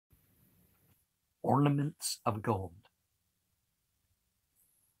Ornaments of gold.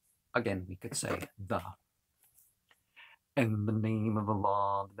 Again, we could say the. In the name of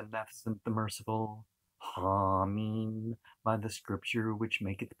Allah, the Beneficent, the Merciful. Hameen, by the scripture which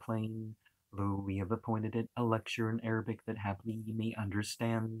maketh plain. Lo, we have appointed it a lecture in Arabic that haply ye may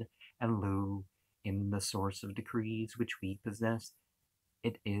understand. And lo, in the source of decrees which we possess,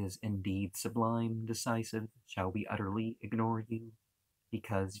 it is indeed sublime, decisive. Shall we utterly ignore you,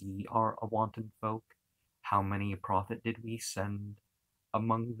 because ye are a wanton folk? How many a prophet did we send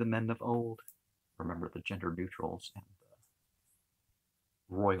among the men of old? Remember the gender neutrals and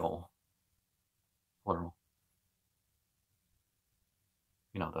the royal plural.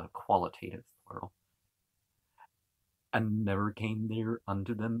 The qualitative plural. And never came there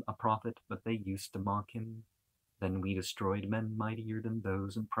unto them a prophet, but they used to mock him. Then we destroyed men mightier than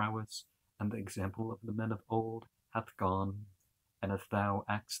those in prowess, and the example of the men of old hath gone. And if thou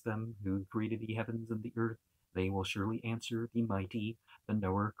ask them who created the heavens and the earth, they will surely answer, the mighty, the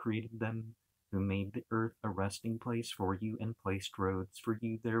knower created them, who made the earth a resting place for you, and placed roads for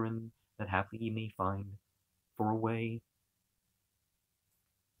you therein, that haply ye may find for a way.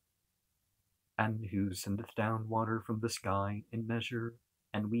 And who sendeth down water from the sky in measure,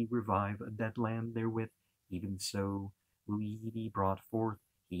 and we revive a dead land therewith, even so will ye be brought forth,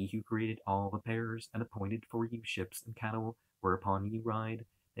 he who created all the pairs, and appointed for you ships and cattle, whereupon ye ride,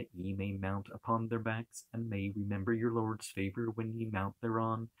 that ye may mount upon their backs, and may remember your Lord's favor when ye mount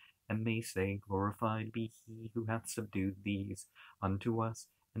thereon, and may say, glorified be he who hath subdued these unto us,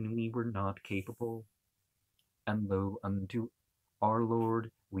 and we were not capable. And lo, unto our Lord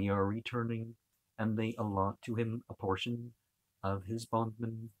we are returning, and they allot to him a portion of his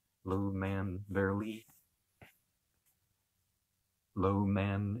bondmen. Lo, man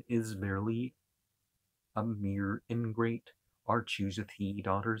is verily a mere ingrate, or chooseth he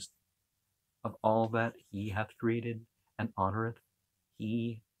daughters of all that he hath created, and honoureth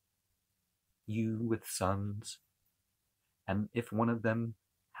he you with sons. And if one of them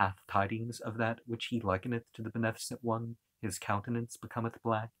hath tidings of that which he likeneth to the Beneficent One, his countenance becometh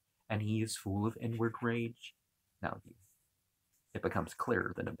black, and he is full of inward rage. Now, it becomes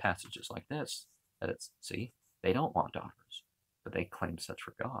clear that in passages like this, that it's, see, they don't want daughters, but they claim such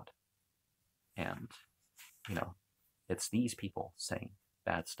for God. And, it's these people saying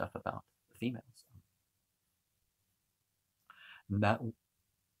bad stuff about the females. That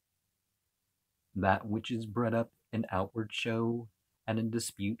which is bred up in outward show and in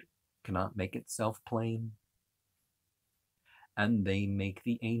dispute cannot make itself plain. And they make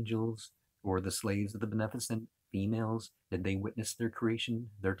the angels, or the slaves of the beneficent females, did they witness their creation,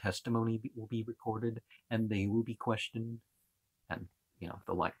 their testimony will be recorded, and they will be questioned. And,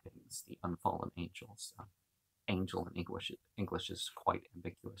 the like things, the unfallen angels. Angel in English is quite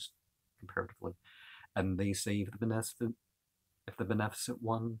ambiguous comparatively. And they say, if the beneficent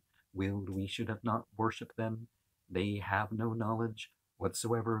one willed we should have not worshipped them, they have no knowledge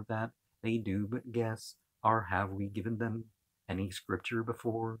whatsoever of that, they do but guess, or have we given them any scripture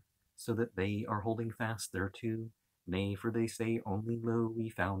before, so that they are holding fast thereto? Nay, for they say only, lo, we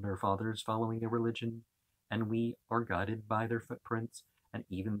found our fathers following a religion, and we are guided by their footprints, and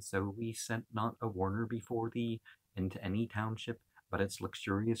even so we sent not a warner before thee into any township, but its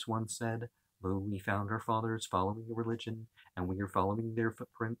luxurious one said, lo, we found our fathers following a religion, and we are following their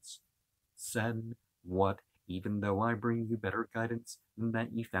footprints. Said, what, even though I bring you better guidance than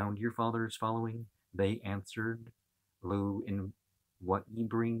that ye found your fathers following? They answered, lo, in what ye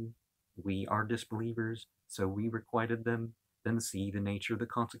bring, we are disbelievers, so we requited them. Then see the nature of the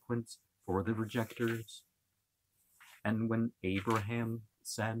consequence for the rejectors. And when Abraham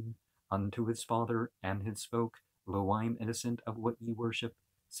said unto his father and his folk, lo, I am innocent of what ye worship,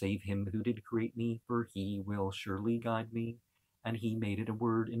 save him who did create me, for he will surely guide me. And he made it a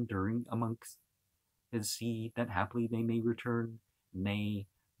word enduring amongst his seed, that haply they may return. Nay,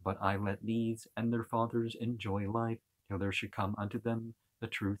 but I let these and their fathers enjoy life, till there should come unto them the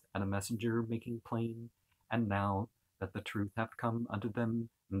truth, and a messenger making plain. And now that the truth hath come unto them,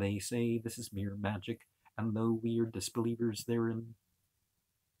 they say this is mere magic, and though we are disbelievers therein,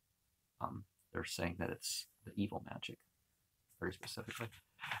 they're saying that it's the evil magic, very specifically.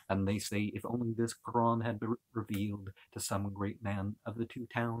 And they say, if only this Qur'an had been revealed to some great man of the two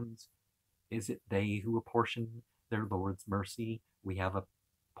towns. Is it they who apportion their Lord's mercy? We have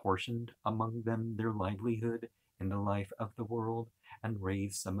apportioned among them their livelihood in the life of the world, and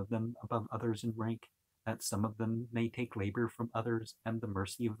raised some of them above others in rank, that some of them may take labor from others, and the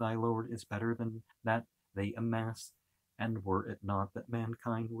mercy of thy Lord is better than that they amass. And were it not that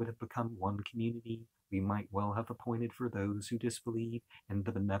mankind would have become one community, we might well have appointed for those who disbelieve in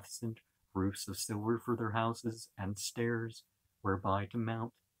the beneficent roofs of silver for their houses, and stairs whereby to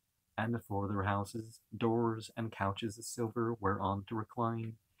mount, and for their houses doors and couches of silver whereon to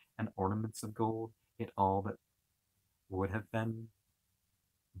recline, and ornaments of gold, it all that would have been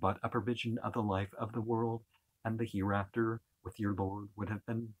but a provision of the life of the world, and the hereafter with your Lord would have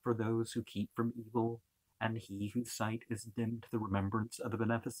been for those who keep from evil, and he whose sight is dim to the remembrance of the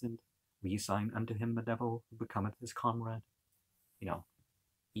beneficent, we assign unto him the devil who becometh his comrade.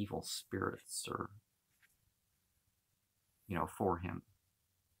 Evil spirits are, for him.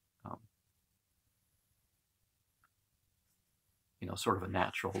 Sort of a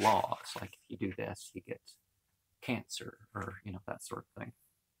natural law. It's like if you do this, you get cancer, or, that sort of thing.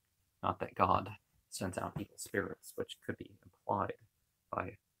 Not that God sends out evil spirits, which could be implied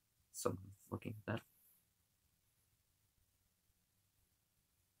by someone looking at that.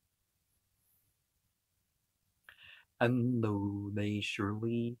 And though they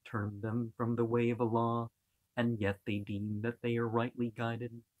surely turn them from the way of Allah, and yet they deem that they are rightly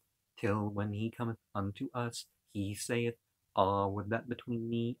guided, till when he cometh unto us, he saith, Ah, would that between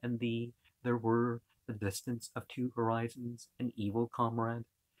me and thee there were the distance of 2 horizons, an evil comrade,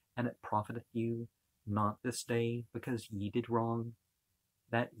 and it profiteth you not this day, because ye did wrong,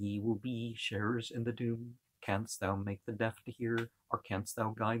 that ye will be sharers in the doom. Canst thou make the deaf to hear, or canst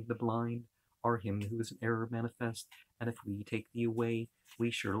thou guide the blind, or him who is in error manifest? And if we take thee away,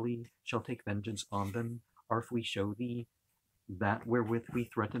 we surely shall take vengeance on them, or if we show thee that wherewith we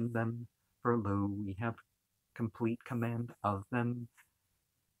threaten them, for lo, we have complete command of them.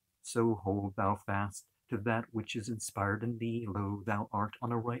 So hold thou fast to that which is inspired in thee. Lo, thou art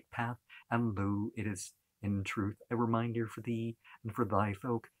on a right path, and lo, it is in truth a reminder for thee and for thy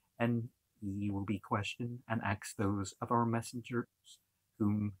folk, and ye will be questioned, and ask those of our messengers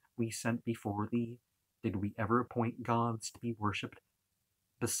whom we sent before thee, did we ever appoint gods to be worshipped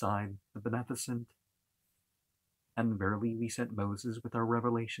beside the beneficent? And verily we sent Moses with our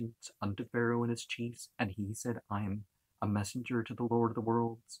revelations unto Pharaoh and his chiefs, and he said, I am a messenger to the Lord of the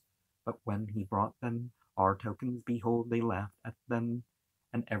worlds. But when he brought them our tokens, behold, they laughed at them,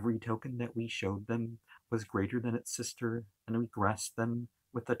 and every token that we showed them was greater than its sister, and we grasped them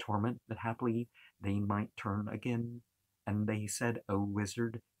with the torment that haply they might turn again. And they said, O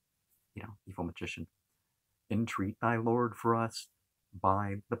wizard, evil magician, entreat thy Lord for us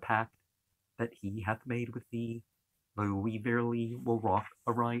by the pact that he hath made with thee. Lo, we verily will wrought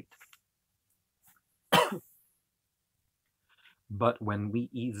aright. But when we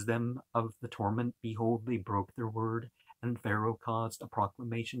eased them of the torment, behold, they broke their word, and Pharaoh caused a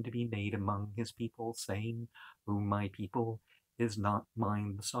proclamation to be made among his people, saying, O my people, is not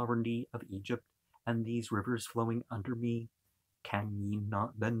mine the sovereignty of Egypt, and these rivers flowing under me? Can ye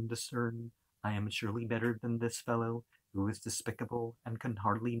not then discern? I am surely better than this fellow, who is despicable, and can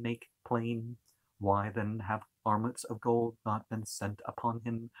hardly make plain. Why then have armlets of gold not been sent upon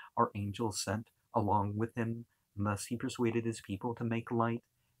him, or angels sent along with him? And thus he persuaded his people to make light,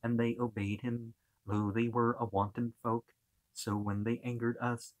 and they obeyed him. Lo, they were a wanton folk. So when they angered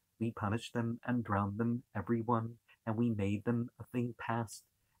us, we punished them and drowned them, every one, and we made them a thing past,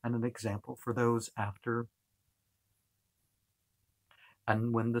 and an example for those after.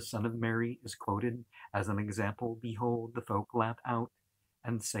 And when the Son of Mary is quoted as an example, behold, the folk laugh out,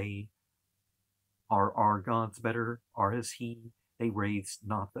 and say, Are our gods better, or is he? They raise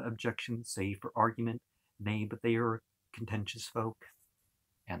not the objection, save for argument, nay, but they are contentious folk.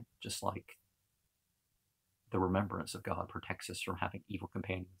 And just like the remembrance of God protects us from having evil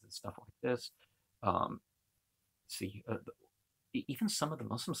companions and stuff like this, even some of the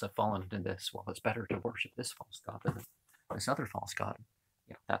Muslims have fallen into this. Well, it's better to worship this false god than this other false god.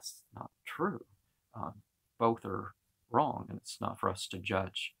 That's not true. Both are wrong, and it's not for us to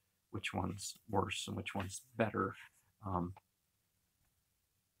judge which one's worse and which one's better.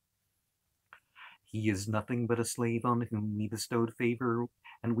 He is nothing but a slave on whom we bestowed favor,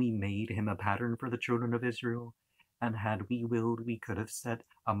 and we made him a pattern for the children of Israel. And had we willed, we could have set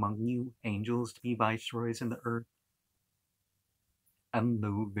among you angels to be viceroys in the earth. And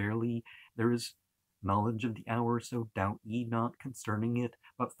though verily there is knowledge of the hour, so doubt ye not concerning it,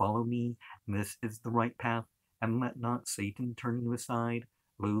 but follow me, and this is the right path, and let not Satan turn you aside.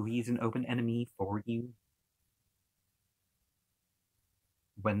 Lo, he is an open enemy for you.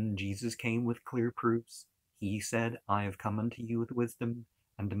 When Jesus came with clear proofs, he said, I have come unto you with wisdom,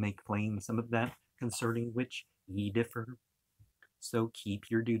 and to make plain some of that concerning which ye differ. So keep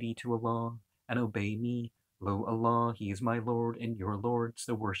your duty to Allah, and obey me. Lo, Allah, he is my Lord and your Lord,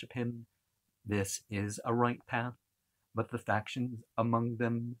 so worship him. This is a right path. But the factions among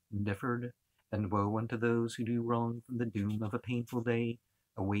them differed. Then woe unto those who do wrong from the doom of a painful day.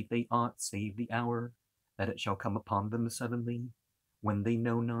 Await they aught save the hour, that it shall come upon them suddenly, when they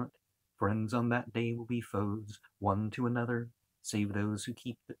know not. Friends on that day will be foes one to another, save those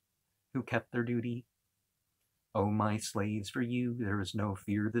who kept their duty. O my slaves, for you there is no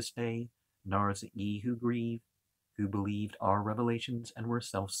fear this day, nor is it ye who grieve, who believed our revelations and were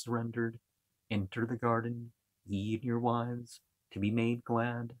self-surrendered. Enter the garden, ye and your wives, to be made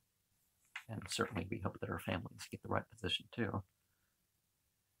glad. And certainly we hope that our families get the right position too.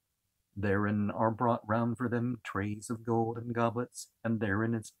 Therein are brought round for them trays of gold and goblets, and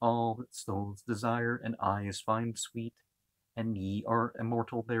therein is all that souls desire and eyes find sweet, and ye are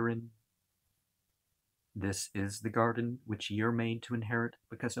immortal therein. This is the garden which ye are made to inherit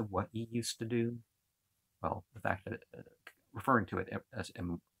because of what ye used to do. Well, the fact that referring to it as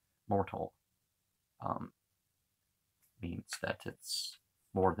immortal means that it's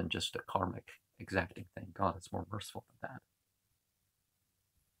more than just a karmic exacting thing. God is more merciful than that.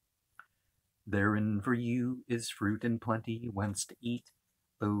 Therein for you is fruit in plenty whence to eat,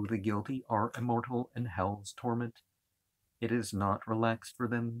 though the guilty are immortal in hell's torment. It is not relaxed for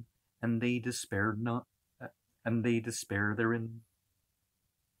them, and they despair therein.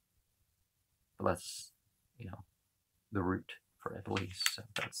 Bless, the root for Iblis, so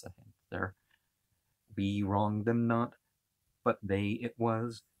that's a hint there. We wronged them not, but they it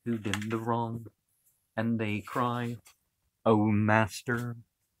was who did the wrong, and they cry, O Master,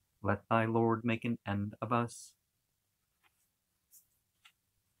 let thy Lord make an end of us.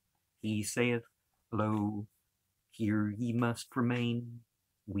 He saith, Lo, here ye must remain.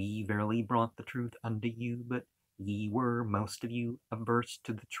 We verily brought the truth unto you, but ye were, most of you, averse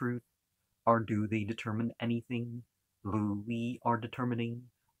to the truth. Or do they determine anything? Lo, we are determining.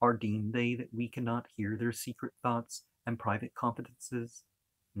 Or deem they that we cannot hear their secret thoughts and private confidences?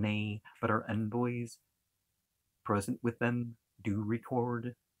 Nay, but our envoys, present with them, do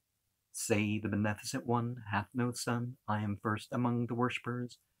record. Say the Beneficent One hath no son, I am first among the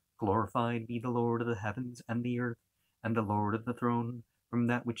worshippers. Glorified be the Lord of the heavens and the earth, and the Lord of the throne, from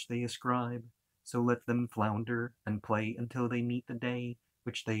that which they ascribe. So let them flounder and play until they meet the day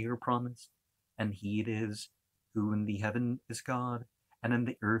which they are promised. And he it is, who in the heaven is God, and in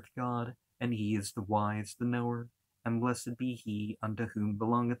the earth God, and he is the wise, the knower. And blessed be he unto whom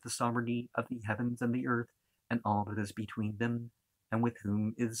belongeth the sovereignty of the heavens and the earth, and all that is between them, and with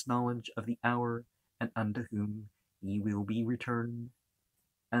whom is knowledge of the hour, and unto whom he will be returned.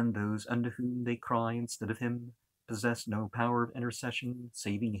 And those unto whom they cry instead of him possess no power of intercession,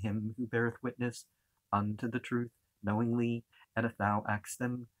 saving him who beareth witness unto the truth knowingly. And if thou ask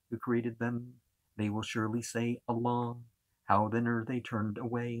them who created them, they will surely say, Allah. How then are they turned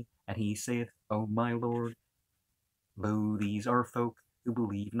away? And he saith, O my Lord, lo, these are folk who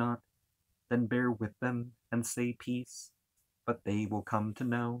believe not. Then bear with them and say peace, but they will come to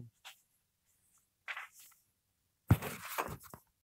know